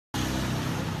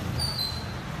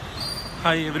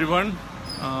Hi every one.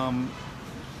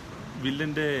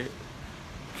 വില്ലൻ്റെ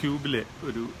ക്യൂബിലെ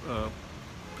ഒരു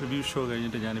preview show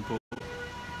കഴിഞ്ഞിട്ട് ഞാനിപ്പോൾ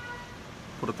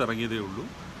പുറത്തിറങ്ങിയതേ ഉള്ളൂ.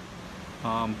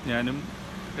 ഞാനും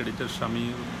എഡിറ്റർ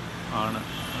ഷമീറും ആണ്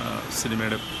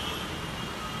സിനിമയുടെ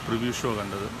പ്രിവ്യൂ ഷോ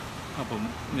കണ്ടത്. അപ്പം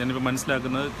ഞാനിപ്പോൾ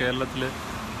മനസ്സിലാക്കുന്നത് കേരളത്തിൽ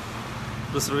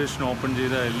റിസർവേഷൻ ഓപ്പൺ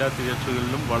ചെയ്ത എല്ലാ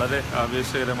തിയേറ്ററുകളിലും വളരെ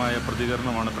ആവേശകരമായ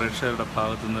പ്രതികരണമാണ് പ്രേക്ഷകരുടെ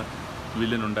ഭാഗത്തുനിന്ന്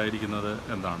വില്ലനുണ്ടായിരിക്കുന്നത്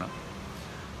എന്നാണ്.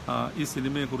 ഈ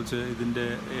സിനിമയെക്കുറിച്ച് ഇതിൻ്റെ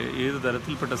ഏത്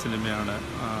തരത്തിൽപ്പെട്ട സിനിമയാണ്,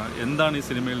 എന്താണ് ഈ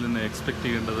സിനിമയിൽ നിന്ന് എക്സ്പെക്റ്റ്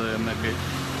ചെയ്യേണ്ടത് എന്നൊക്കെ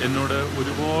എന്നോട്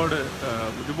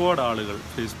ഒരുപാട് ആളുകൾ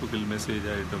ഫേസ്ബുക്കിൽ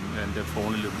മെസ്സേജായിട്ടും എൻ്റെ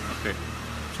ഫോണിലും ഒക്കെ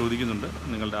ചോദിക്കുന്നുണ്ട്.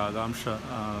 നിങ്ങളുടെ ആകാംക്ഷ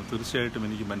തീർച്ചയായിട്ടും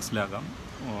എനിക്ക് മനസ്സിലാക്കാം.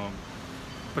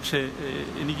 പക്ഷേ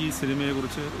എനിക്ക് ഈ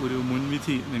സിനിമയെക്കുറിച്ച് ഒരു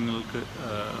മുൻവിധി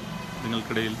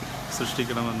നിങ്ങൾക്കിടയിൽ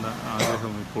സൃഷ്ടിക്കണമെന്ന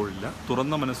ആഗ്രഹം ഇപ്പോഴില്ല.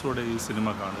 തുറന്ന മനസ്സോടെ ഈ സിനിമ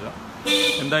കാണുക.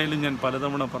 എന്തായാലും ഞാൻ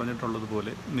പലതവണ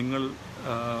പറഞ്ഞിട്ടുള്ളതുപോലെ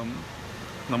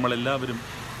നമ്മളെല്ലാവരും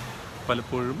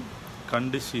പലപ്പോഴും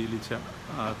കണ്ട് ശീലിച്ച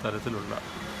തരത്തിലുള്ള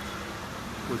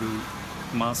ഒരു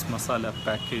മാസ് മസാല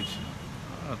പാക്കേജ്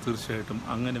തീർച്ചയായിട്ടും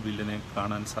അങ്ങനെ വില്ലനെ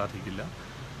കാണാൻ സാധിക്കില്ല.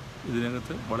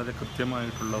 ഇതിനകത്ത് വളരെ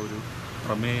കൃത്യമായിട്ടുള്ള ഒരു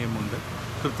പ്രമേയമുണ്ട്.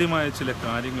 കൃത്യമായ ചില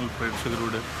കാര്യങ്ങൾ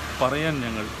പ്രേക്ഷകരോട് പറയാൻ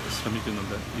ഞങ്ങൾ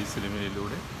ശ്രമിക്കുന്നുണ്ട് ഈ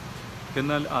സിനിമയിലൂടെ.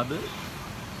 എന്നാൽ അത്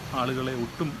ആളുകളെ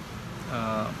ഒട്ടും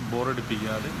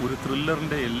ബോറടിപ്പിക്കാതെ ഒരു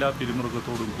ത്രില്ലറിൻ്റെ എല്ലാ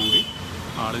പിരിമുറുക്കത്തോടും കൂടി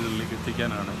ആളുകളിലേക്ക്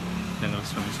എത്തിക്കാനാണ് ഞങ്ങൾ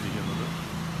ശ്രമിച്ചിരിക്കുന്നത്.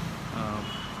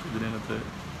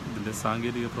 ഇതിൻ്റെ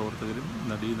സാങ്കേതിക പ്രവർത്തകരും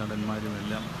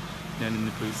നടന്മാരുമെല്ലാം ഞാൻ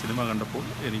ഇന്നിപ്പോൾ ഈ സിനിമ കണ്ടപ്പോൾ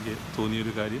എനിക്ക്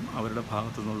തോന്നിയൊരു കാര്യം, അവരുടെ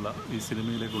ഭാഗത്തു നിന്നുള്ള ഈ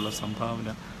സിനിമയിലേക്കുള്ള സംഭാവന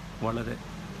വളരെ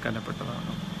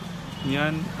കനപ്പെട്ടതാണ്.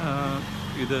 ഞാൻ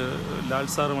ഇത് ലാൽ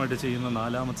സാറുമായിട്ട് ചെയ്യുന്ന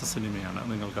 4ാമത്തെ സിനിമയാണ്.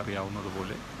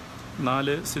 നിങ്ങൾക്കറിയാവുന്നതുപോലെ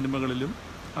 4 സിനിമകളിലും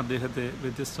അദ്ദേഹത്തെ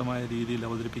വ്യത്യസ്തമായ രീതിയിൽ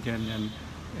അവതരിപ്പിക്കാൻ ഞാൻ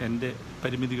എൻ്റെ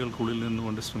പരിമിതികൾക്കുള്ളിൽ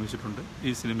നിന്നുകൊണ്ട് ശ്രമിച്ചിട്ടുണ്ട്.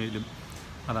 ഈ സിനിമയിലും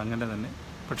അതങ്ങനെ തന്നെ.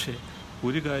 പക്ഷേ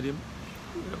ഒരു കാര്യം,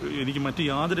 എനിക്ക് മറ്റ്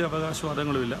യാതൊരു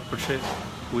അവകാശവാദങ്ങളുമില്ല, പക്ഷേ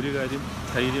ഒരു കാര്യം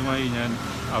ധൈര്യമായി ഞാൻ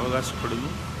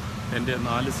അവകാശപ്പെടുന്നു. എൻ്റെ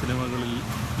 4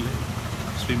 സിനിമകളിലെ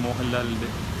ശ്രീ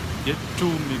മോഹൻലാലിൻ്റെ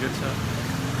ഏറ്റവും മികച്ച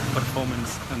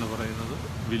പെർഫോമൻസ് എന്ന് പറയുന്നത്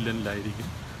വില്ലനിലായിരിക്കും.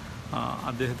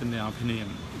 അദ്ദേഹത്തിൻ്റെ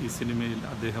അഭിനയം ഈ സിനിമയിൽ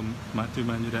അദ്ദേഹം മാത്യു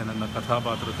മാഞ്ഞുരാൻ എന്ന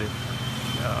കഥാപാത്രത്തെ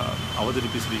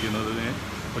അവതരിപ്പിച്ചിരിക്കുന്നതിനെ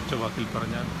ഒറ്റ വാക്കിൽ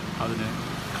പറഞ്ഞാൽ അതിന്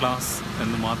ക്ലാസ്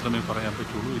എന്ന് മാത്രമേ പറയാൻ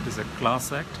പറ്റുള്ളൂ. It is A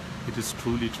class act. It is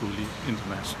truly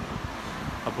international.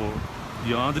 അപ്പോൾ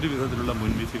യാതൊരു വിധത്തിലുള്ള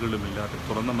മുൻവിധികളുമില്ലാതെ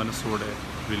തുറന്ന മനസ്സോടെ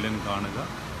വില്ലൻ കാണുക.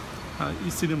 ഈ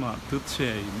സിനിമ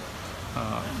തീർച്ചയായും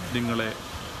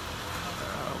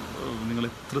നിങ്ങളെ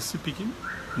ത്രസിപ്പിക്കും.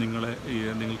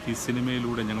 നിങ്ങൾക്ക് ഈ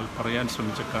സിനിമയിലൂടെ ഞങ്ങൾ പറയാൻ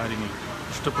ശ്രമിച്ച കാര്യങ്ങൾ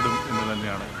ഇഷ്ടപ്പെടും എന്ന്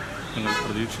തന്നെയാണ് ഞങ്ങൾ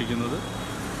പ്രതീക്ഷിക്കുന്നത്.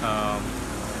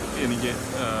 എനിക്ക്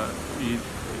ഈ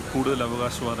കൂടുതൽ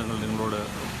അവകാശവാദങ്ങൾ നിങ്ങളോട്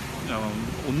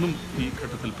ഒന്നും ഈ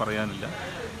ഘട്ടത്തിൽ പറയാനില്ല.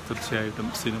 തീർച്ചയായിട്ടും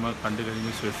സിനിമ കണ്ടു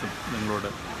കഴിഞ്ഞ ശേഷം നിങ്ങളോട്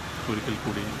ഒരിക്കൽ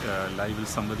കൂടി ലൈവിൽ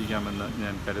സംവദിക്കാമെന്ന്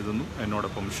ഞാൻ കരുതുന്നു.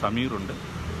 എന്നോടൊപ്പം ഷമീറുണ്ട്.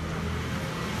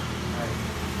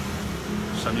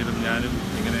 ഷമീറും ഞാനും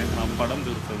ഇങ്ങനെ ആ പടം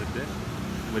തീർത്തതിൻ്റെ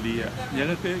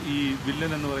ഞങ്ങൾക്ക് ഈ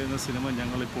വില്ലൻ എന്ന് പറയുന്ന സിനിമ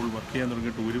ഞങ്ങളിപ്പോൾ വർക്ക് ചെയ്യാൻ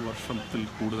തുടങ്ങിയിട്ട് 1 വർഷത്തിൽ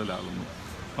കൂടുതലാകുന്നു.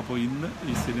 അപ്പോൾ ഇന്ന്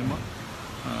ഈ സിനിമ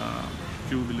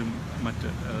ക്യൂബിലും മറ്റ്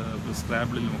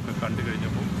സ്ക്രാബിളിലുമൊക്കെ കണ്ടു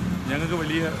കഴിഞ്ഞപ്പോൾ ഞങ്ങൾക്ക്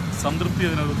വലിയ സംതൃപ്തി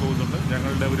അതിനകത്ത് തോന്നുന്നുണ്ട്.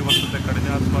 ഞങ്ങളുടെ 1 വർഷത്തെ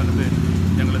കഠിനാധ്വാനത്തെ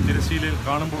ഞങ്ങൾ തിരശ്ശീലയിൽ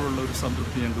കാണുമ്പോഴുള്ള ഒരു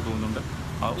സംതൃപ്തി ഞങ്ങൾക്ക് തോന്നുന്നുണ്ട്.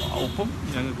 ഒപ്പം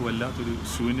ഞങ്ങൾക്ക് വല്ലാത്തൊരു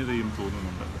ശൂന്യതയും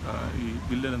തോന്നുന്നുണ്ട്. ഈ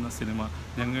വില്ലൻ എന്ന സിനിമ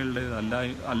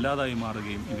അല്ലാതായി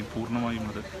മാറുകയും ഇനി പൂർണ്ണമായും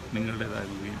അത്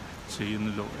നിങ്ങളുടേതാകുകയും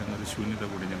ചെയ്യുന്നല്ലോ എന്നൊരു ശൂന്യത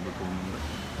കൂടി ഞങ്ങൾക്ക് തോന്നുന്നുണ്ട്.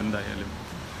 എന്തായാലും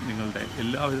നിങ്ങളുടെ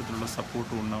എല്ലാവിധത്തിലുള്ള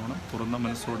സപ്പോർട്ടും ഉണ്ടാവണം. തുറന്ന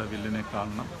മനസ്സോടെ വില്ലനെ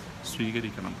കാണണം,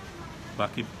 സ്വീകരിക്കണം.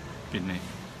 ബാക്കി പിന്നെ.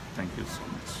 Thank you so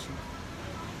much.